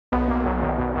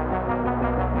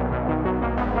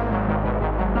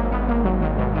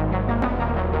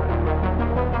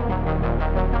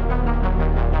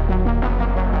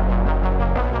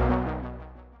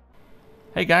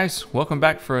Hey guys, welcome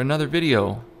back for another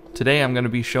video. Today I'm going to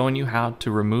be showing you how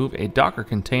to remove a Docker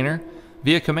container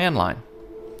via command line.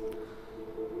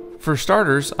 For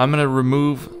starters, I'm going to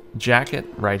remove Jacket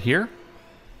right here.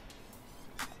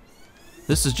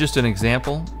 This is just an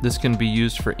example. This can be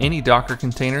used for any Docker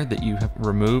container that you have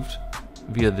removed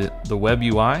via the web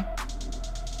UI.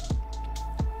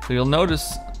 So you'll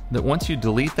notice that once you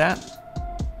delete that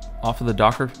off of the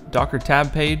Docker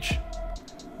tab page,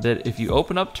 that if you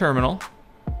open up Terminal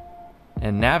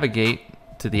and navigate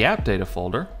to the appdata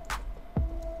folder,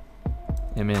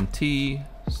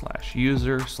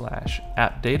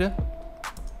 mnt/user/appdata.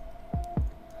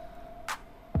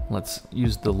 Let's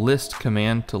use the list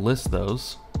command to list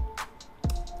those.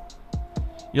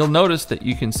 You'll notice that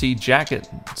you can see Jacket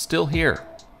still here.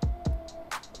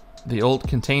 The old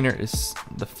container is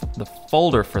the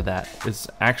folder for that is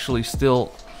actually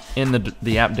still in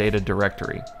the appdata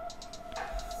directory.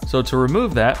 So to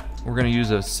remove that, we're going to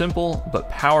use a simple but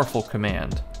powerful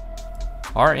command.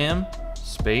 rm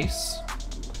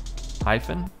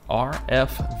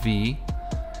 -rfv,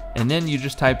 and then you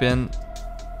just type in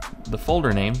the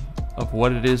folder name of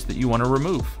what it is that you want to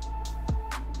remove.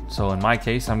 So in my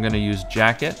case, I'm going to use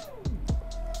Jacket,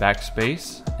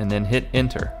 backspace, and then hit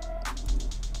enter.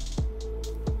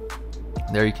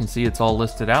 There you can see it's all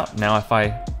listed out. Now if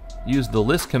I use the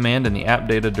list command in the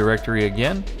appdata directory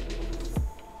again,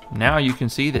 now you can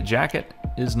see that Jacket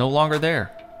is no longer there.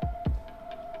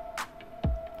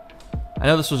 I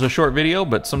know this was a short video,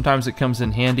 but sometimes it comes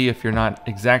in handy if you're not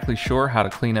exactly sure how to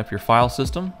clean up your file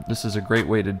system. This is a great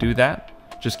way to do that.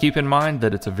 Just keep in mind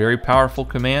that it's a very powerful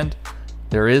command.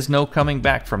 There is no coming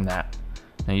back from that.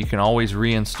 Now you can always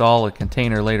reinstall a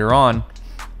container later on,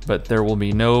 but there will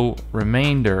be no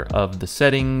remainder of the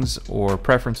settings or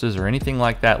preferences or anything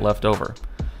like that left over.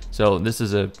 So this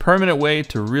is a permanent way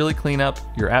to really clean up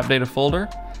your appdata folder.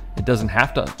 It doesn't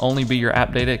have to only be your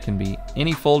appdata, it can be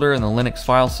any folder in the Linux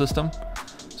file system.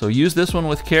 So use this one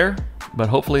with care, but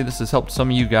hopefully this has helped some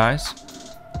of you guys.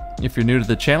 If you're new to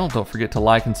the channel, don't forget to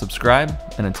like and subscribe,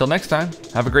 and until next time,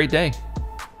 have a great day.